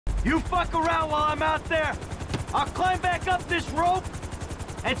You fuck around while I'm out there. I'll climb back up this rope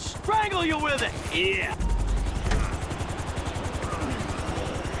and strangle you with it. Yeah.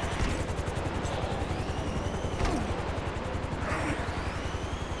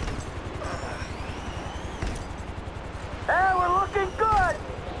 Hey, we're looking good.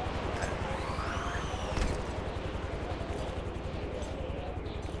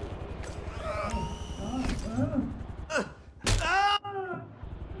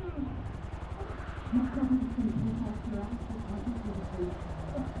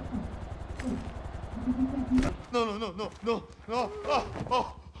 No.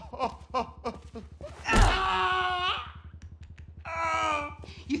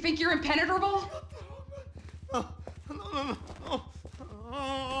 You think you're impenetrable? No.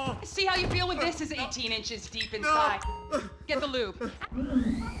 See how you feel when this is 18 inches deep inside. Get the lube. Who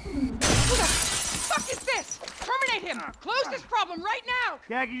the fuck is this? Terminate him! Close this problem right now!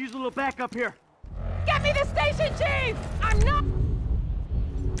 Yeah, I can use a little backup here. Get me the station chief! I'm not...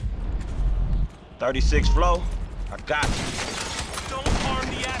 36 flow, I got you. Don't harm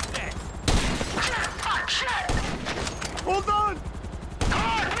the asset. Fuck, shit! Hold on!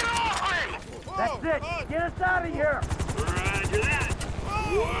 Get off me! That's it. Get us out of here. Roger that.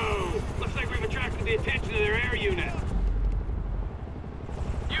 Whoa! Looks like we've attracted the attention of their air unit.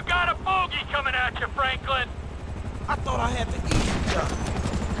 You got a bogey coming at you, Franklin. I thought I had the easy job.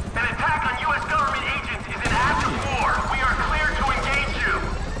 An attack on U.S. government agents is an act of war. We are clear to engage you.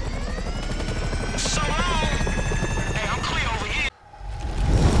 So long. Hey, I'm clear over here.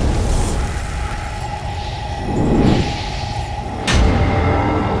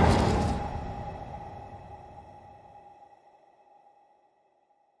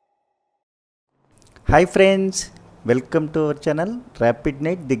 Hi friends, welcome to our channel rapid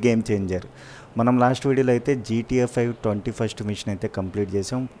night the game changer. మనం last వీడియోలో అయితే GTA 5 21st machine అయితే complete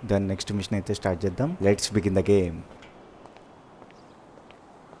చేసాం. దాని next machine అయితే start చేద్దాం. Let's begin the game.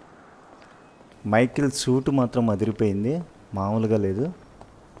 Michael suit మాత్రం అదిరిపోయింది, మామూలుగా లేదు.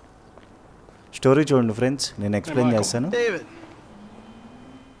 స్టోరీ చూడండి ఫ్రెండ్స్, నేను ఎక్స్ప్లెయిన్ చేస్తాను. David.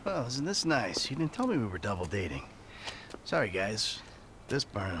 Well, isn't this nice? You didn't tell me we were double dating. Sorry, guys. This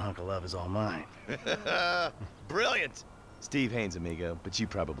burning hunk of love is all mine. Brilliant! Steve Haynes, amigo, but you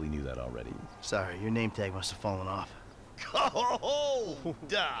probably knew that already. Sorry, your name tag must have fallen off. Oh,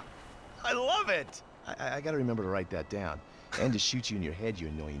 duh! I love it! I gotta remember to write that down. And to shoot you in your head, you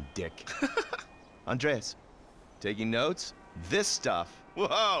annoying dick. Andres, taking notes? This stuff,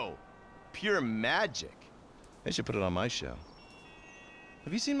 whoa! Pure magic. They should put it on my show.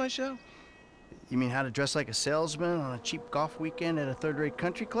 Have you seen my show? You mean how to dress like a salesman on a cheap golf weekend at a third-rate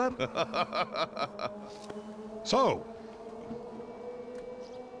country club? So,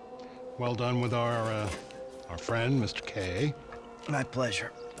 well done with our friend, Mr. K. My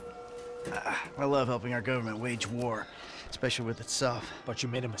pleasure. I love helping our government wage war, especially with itself. But you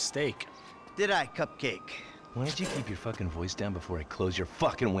made a mistake. Did I, Cupcake? Why don't you keep your fucking voice down before I close your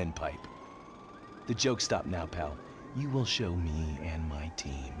fucking windpipe? The joke stopped now, pal. You will show me and my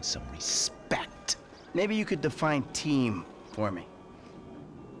team some respect. Maybe you could define team for me.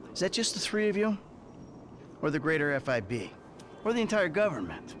 Is that just the three of you? Or the greater FIB? Or the entire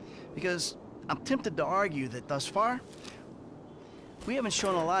government? Because I'm tempted to argue that thus far, we haven't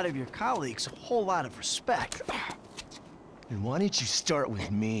shown a lot of your colleagues a whole lot of respect. And why don't you start with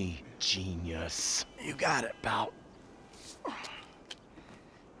me, genius? You got it, pal.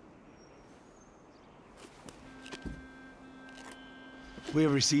 We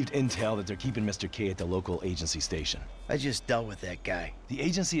have received intel that they're keeping Mr. K at the local agency station. I just dealt with that guy. The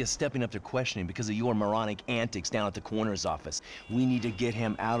agency is stepping up their questioning because of your moronic antics down at the coroner's office. We need to get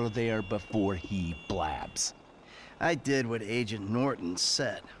him out of there before he blabs. I did what Agent Norton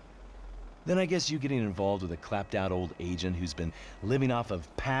said. Then I guess you getting involved with a clapped-out old agent who's been living off of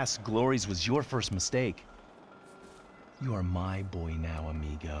past glories was your first mistake. You are my boy now,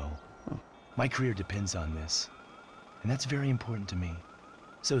 amigo. My career depends on this, and that's very important to me.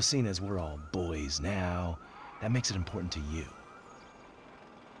 So seeing as we're all boys now, that makes it important to you.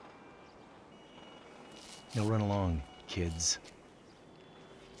 Now run along, kids.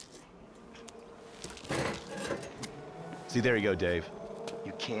 See, there you go, Dave.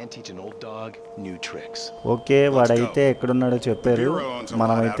 You can teach an old dog new tricks. Okay, వాడైతే ఎక్కడున్నాడో చెప్పారు,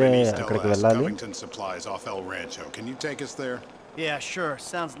 మనమైతే అక్కడికి వెళ్ళాలి. Can you take us there? Yeah, sure.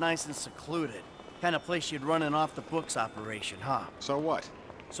 Sounds nice and secluded. Kind of place you'd run an off-the-books operation, huh? So what?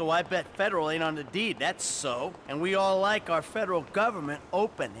 So I bet federal ain't on the deed, that's so. And we all like our federal government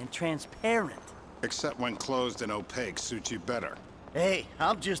open and transparent. Except when closed and opaque suits you better. Hey,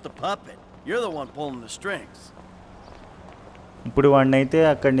 I'm just a puppet. You're the one pulling the strings. ఇప్పుడు వాడిని అయితే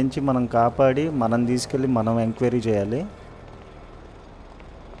అక్కడి నుంచి మనం కాపాడి మనం తీసుకెళ్ళి మనం ఎంక్వైరీ చేయాలి.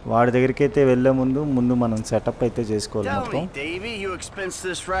 వాడి దగ్గరికి అయితే వెళ్ళే ముందు మనం సెటప్ అయితే చేసుకోవాలి మొత్తం. Davey, you expense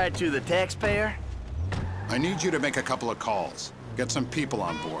this ride to the taxpayer? I need you to make a couple of calls. Get some people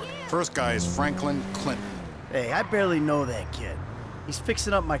on board. First guy is Franklin Clinton. Hey, I barely know that kid. He's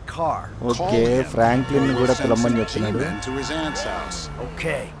fixing up my car. Okay, Franklin కూడా పిలమని చెప్తున్నాడు. To his aunt's house.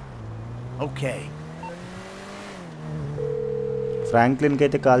 Okay. Franklin కి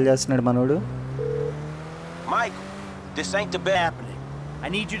అయితే call చేస్తున్నాడు మనోడు. Michael, this ain't the best happening. I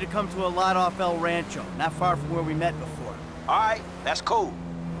need you to come to a lot off El Rancho, not far from where we met before. All right, that's cool.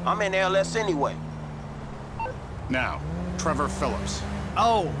 I'm in LS anyway. Now, Trevor Phillips.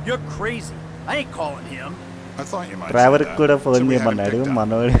 Oh, you're crazy. I ain't calling him. I thought you might. Trevor కూడా phone చేయమన్నాడు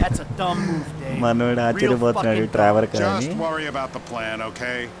మనోడు. That's a dumb move, Dave. మనోడు ఆశ్చర్యపోతున్నాడు Trevor కానీ. Just worry about the plan,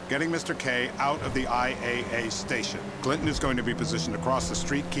 okay? Getting Mr. K out of the IAA station. Clinton is going to be positioned across the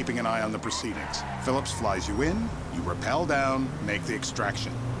street, keeping an eye on the proceedings. Phillips flies you in, you rappel down, make the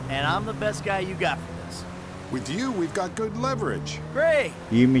extraction. And I'm the best guy you got for this. With you, we've got good leverage. Great.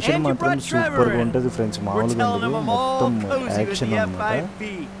 ఈ machine మాత్రం super గా ఉంటది friends. మామూలుగా ఉండదు. మొత్తం action అన్నమాట.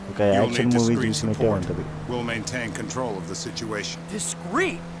 ఒక action movie చూసినట్టే ఉంటది. We'll maintain control of the situation.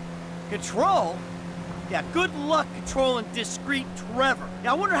 Discreet control? Yeah, good luck controlling discreet Trevor.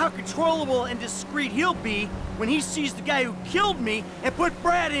 Yeah, I wonder how controllable and discreet he'll be when he sees the guy who killed me and put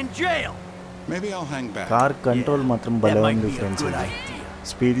Brad in jail. Maybe I'll hang back. Car control మాత్రం భలే ఉంది friends.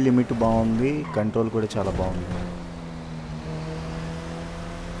 Speed limit బాగుంది, control కూడా చాలా బాగుంది.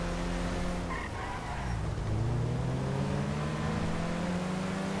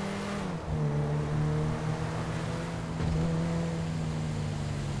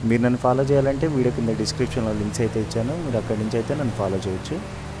 మీరు నన్ను follow చేయాలంటే వీడియో కింద డిస్క్రిప్షన్లో లింక్స్ అయితే ఇచ్చాను. మీరు అక్కడి నుంచి అయితే నన్ను ఫాలో చేయొచ్చు.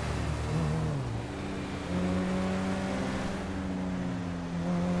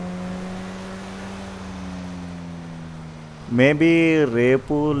 మేబీ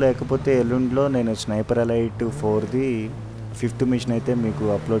రేపు లేకపోతే ఎల్లుండిలో నేను స్నైపర్ ఎలైట్ 4ది 5th మిషన్ అయితే మీకు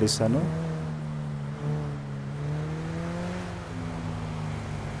అప్లోడ్ ఇస్తాను.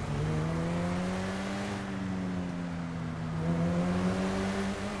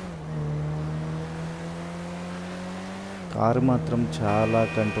 కారు మాత్రం చాలా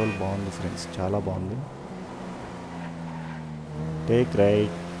కంట్రోల్ బాగుంది ఫ్రెండ్స్, చాలా బాగుంది. Take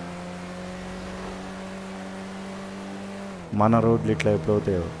right. మన రోడ్లు ఇట్లా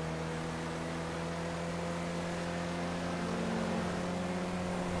ఎప్పుడవుతాయో.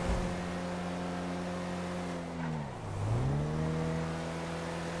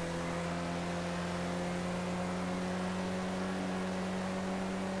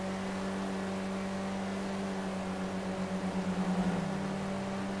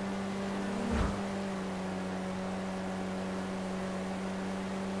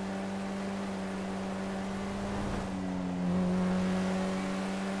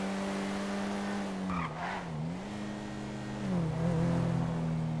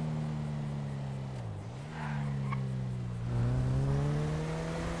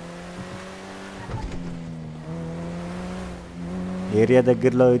 ఏరియా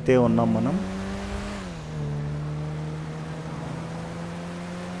దగ్గరలో అయితే ఉన్నాం మనం.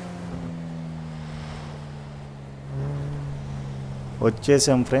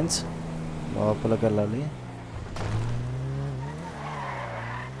 వచ్చేసాం ఫ్రెండ్స్, లోపలికి వెళ్ళాలి.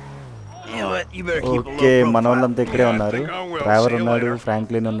 ఓకే, మన వాళ్ళంతా ఇక్కడే ఉన్నారు. డ్రైవర్ ఉన్నాడు,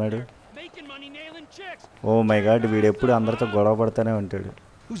 ఫ్రాంక్లిన్ ఉన్నాడు. ఓ మై గాడ్, వీడు ఎప్పుడు అందరితో గొడవ పడతానే ఉంటాడు.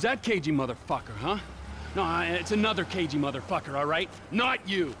 Who's that cagey motherfucker, huh? No, it's another cagey motherfucker, all right? Not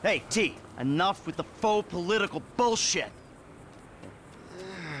you. Hey, T, enough with the faux political bullshit.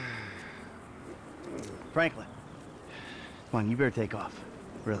 Franklin, come on, you better take off.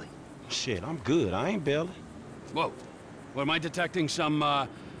 Really. Shit, I'm good. I ain't bailing. Whoa. What, am I detecting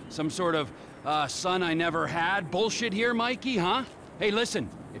some sort of son I never had bullshit here, Mikey, huh? Hey, listen.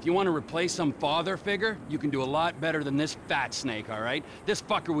 If you want to replace some father figure, you can do a lot better than this fat snake, all right? This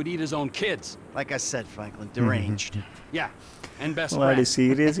fucker would eat his own kids. Like I said, Franklin, deranged. Yeah, and best friend.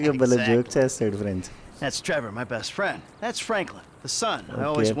 Exactly. Friends. That's Trevor, my best friend. That's Franklin, the son I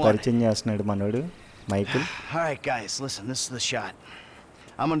always wanted. Michael. All right, guys, listen, this is the shot.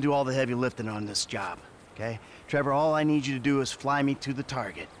 I'm going to do all the heavy lifting on this job, okay? Trevor, all I need you to do is fly me to the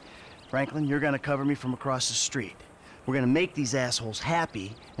target. Franklin, you're going to cover me from across the street. We're gonna make these assholes happy,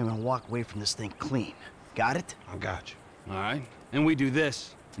 and we're gonna walk away from this thing clean. Got it? I got you. All right. And we do this,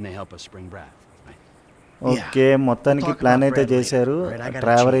 and they help us bring Brad. Okay, మొత్తానికి plan అయితే చేశారు.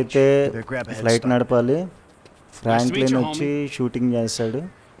 Driver అయితే flight నడపాలి, Franklin వచ్చి shooting చేస్తాడు.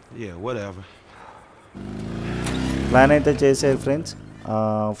 Yeah, whatever. Plan అయితే చేశారు friends.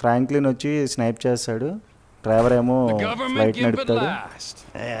 Franklin వచ్చి స్నైప్ చేస్తాడు, ట్రావర్ ఏమో ఫ్లైట్ నడుపుతాడు,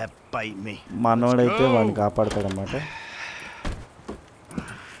 మనోడైతే వాడిని కాపాడతాడు అన్నమాట.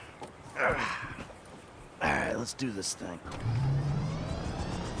 Let's do this thing.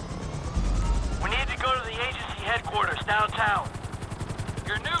 We need to go to the agency headquarters downtown.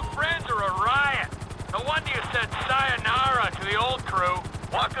 Your new friends are a riot. No wonder you said sayonara to the old crew.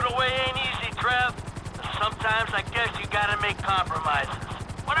 Walking away ain't easy, Trev. Sometimes I guess you gotta make compromises.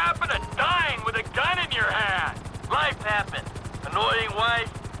 What happened to dying with a gun in your hand? Life happened. Annoying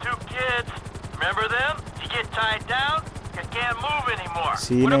wife, 2 kids. Remember them? You get tied down, you can't move anymore.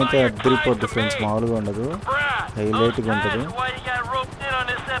 Scene అయితే అద్దరిపోద్ది friends, మామూలుగా ఉండదు, హైలైట్గా ఉంటుంది. Why you got roped in on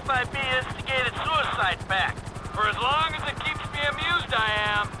this FIB instigated suicide pact? For as long as it keeps me amused, I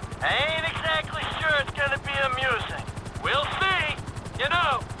am. I ain't exactly sure it's gonna be amusing. We'll see. You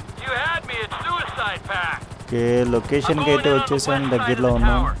know, you had me at suicide pact. Okay, లొకేషన్కి అయితే వచ్చేసాను, దగ్గరలో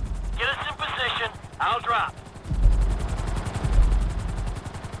ఉన్నాం. Get us in position, I'll drop.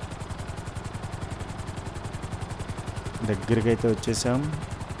 దగ్గరికి అయితే వచ్చేసాం.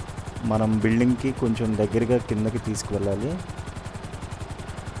 మనం బిల్డింగ్కి కొంచెం దగ్గరగా కిందకి తీసుకువెళ్ళాలి.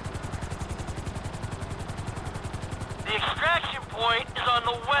 The extraction point is on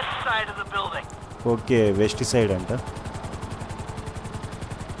the west side of the building. Okay, west side అంట.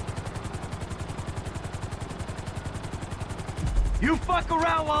 You fuck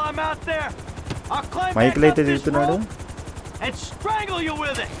around while I'm out there. I'll climb back Michael up అయితే this తిరుగుతున్నాడు. rope and strangle you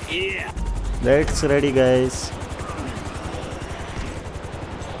with it. Yeah. Let's ready guys.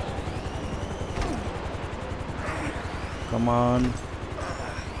 Come on.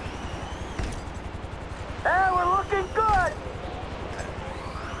 Hey, we're looking good.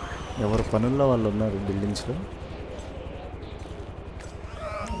 ఎవరు పనుల్లో వాళ్ళు ఉన్నారు బిల్డింగ్స్లో.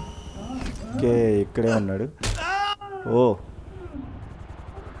 Okay, ఇక్కడే ఉన్నాడు. ఓ,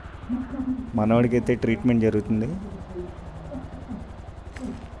 మనవాడికి అయితే ట్రీట్మెంట్ జరుగుతుంది.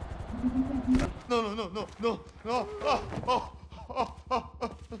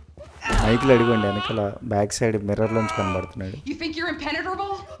 మైకిల్ అడిగండి వెనకాల బ్యాక్ సైడ్ మిర్రర్ లోంచి కనబడుతున్నాడు. You think you're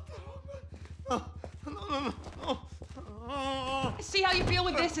impenetrable? See how you feel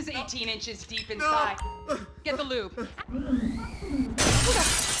when this is 18 inches deep inside. Get the lube. Who the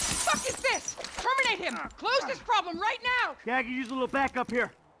fuck is this? Terminate him! Close this problem right now! Yeah, I can use a little backup here.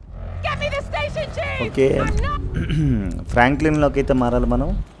 Get me the station chief! Okay, ఫ్రాంక్లిన్లోకి అయితే మారాలి మనం.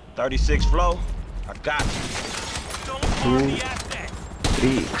 36 floor. I got you. 2,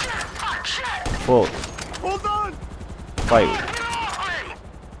 3, 4, 5.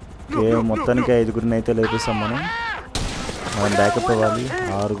 Okay, మొత్తానికి 5గురిని అయితే లేపేసాం మనం. మనం backup అవ్వాలి.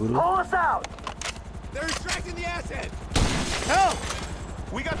 6. Pull us out.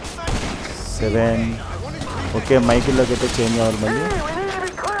 7. Okay, మైకిల్లోకి అయితే change అవ్వాలి మళ్ళీ. Hey, we need to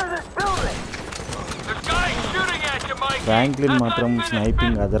be clear of this building. There's guys shooting at you, Mikey. Franklin మాత్రం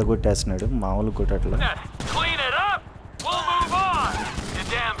స్నైపింగ్ అదరగొట్టేస్తున్నాడు, మామూలు కొట్టట్లా. Clean it up. We'll move on. You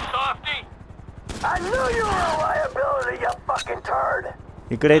damn softy. I knew you were a liability, you fucking turd.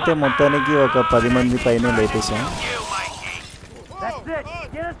 ఇక్కడైతే మొత్తానికి ఒక 10 మంది పైన లేపేసాం. That's it.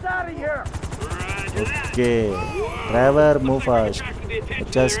 Get us out of here. Okay, driver move fast.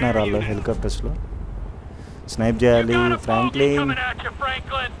 వచ్చేస్తున్నారు వాళ్ళు హెలికాప్టర్స్లో. Snipe చేయాలి. Franklin Coming at you,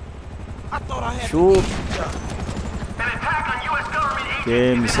 Franklin. Shoot. Okay,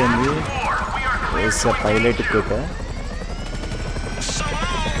 miss అయింది. వేసా పైలట్ కొట్టా.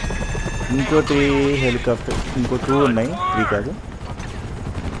 ఇంకోటి హెలికాప్టర్, ఇంకో 2 ఉన్నాయి, 3 కాదు.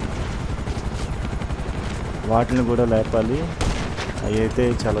 వాటిని కూడా లేపాలి. అవి అయితే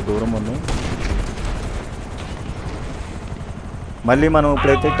చాలా దూరం ఉన్నాయి. మళ్ళీ మనం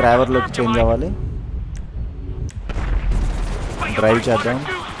ఇప్పుడైతే ట్రావర్లోకి చేంజ్ అవ్వాలి. డ్రైవ్ చేద్దాం.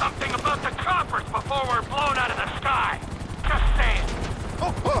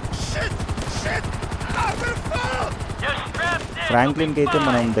 ఫ్రాంక్లిన్కి అయితే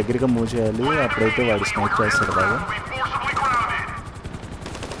మనం దగ్గరగా మూవ్ చేయాలి, అప్పుడైతే వాడు స్నైప్ చేస్తాడు బాగా.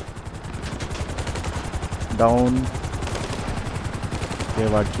 డౌన్. ఓకే,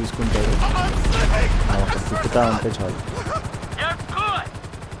 వాడు చూసుకుంటాడు. ఒక తిప్పుతా ఉంటే చాలు.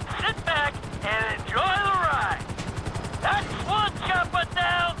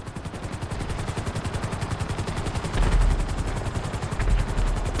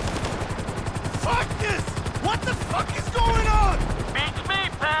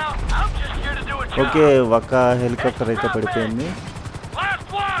 ఓకే, ఒక హెలికాప్టర్ అయితే పడిపోయింది.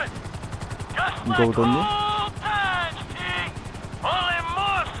 ఇంకొకటి ఉంది.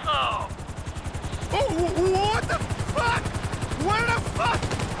 Where the fuck?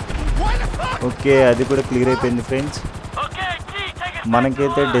 Why the fuck? Okay అది కూడా క్లియర్ అయిపోయింది ఫ్రెండ్స్.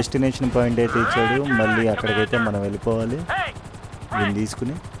 మనకైతే డెస్టినేషన్ పాయింట్ అయితే ఇచ్చాడు. మళ్ళీ అక్కడికైతే మనం వెళ్ళిపోవాలి దీన్ని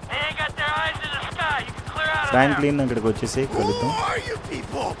తీసుకుని. ఫ్రాంక్లిన్ అక్కడికి వచ్చేసి కలుద్దాం.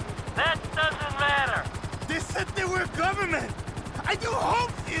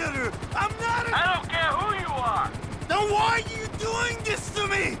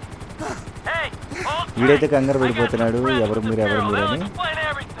 వీడైతే కంగారు పడిపోతున్నాడు, ఎవరు మీరు అని.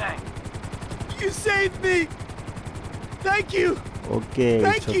 Okay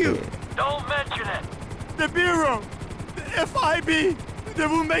Don't mention it. The Bureau, the FIB, they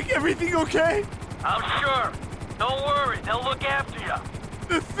will make everything okay. I'm sure. Don't worry, they'll look after you.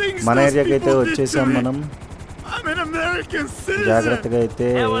 The things మన ఏరియాకి అయితే వచ్చేసాం మనం. I'm an American citizen. జాగ్రత్తగా అయితే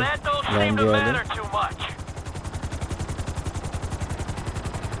ల్యాండ్ చేయాలి.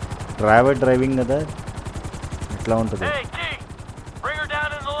 డ్రైవింగ్ కదా ఎట్లా ఉంటుంది.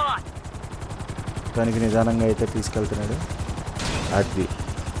 దానికి నిదానంగా అయితే తీసుకెళ్తున్నాడు. అది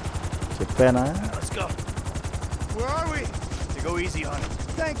చెప్పానా.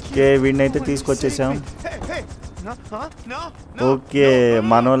 ఓకే వీడిని అయితే తీసుకొచ్చేసాం. ఓకే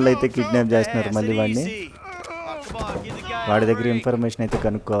మన వాళ్ళు అయితే కిడ్నాప్ చేస్తున్నారు మళ్ళీ వాడిని. వాడి దగ్గర ఇన్ఫర్మేషన్ అయితే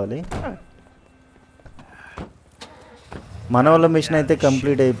కనుక్కోవాలి. మన వాళ్ళ మిషన్ అయితే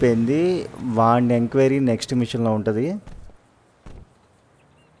కంప్లీట్ అయిపోయింది. వాడిని ఎంక్వైరీ నెక్స్ట్ మిషన్లో ఉంటుంది.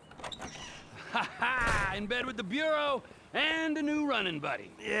 In bed with the Bureau and a new running buddy.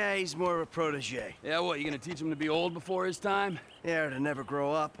 Yeah, he's more of a protege. Yeah, what, you gonna teach him to be old before his time? Yeah, to never grow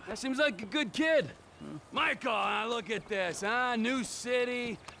up. That seems like a good kid. Michael, look at this, huh? New city,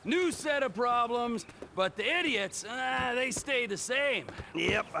 new set of problems, but the idiots, they stay the same.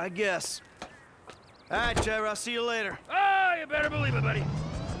 Yep, I guess. All right, Trevor, I'll see you later. Oh, you better believe it, buddy.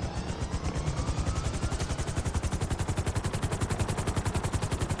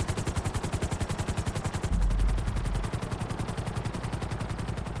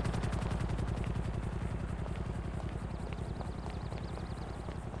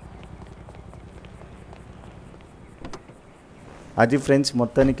 అది friends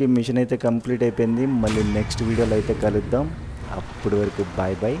మొత్తానికి machine అయితే complete అయిపోయింది. మళ్ళీ next వీడియోలో అయితే కలుద్దాం. అప్పటి వరకు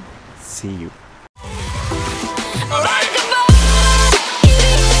బాయ్ బాయ్, సీ యూ.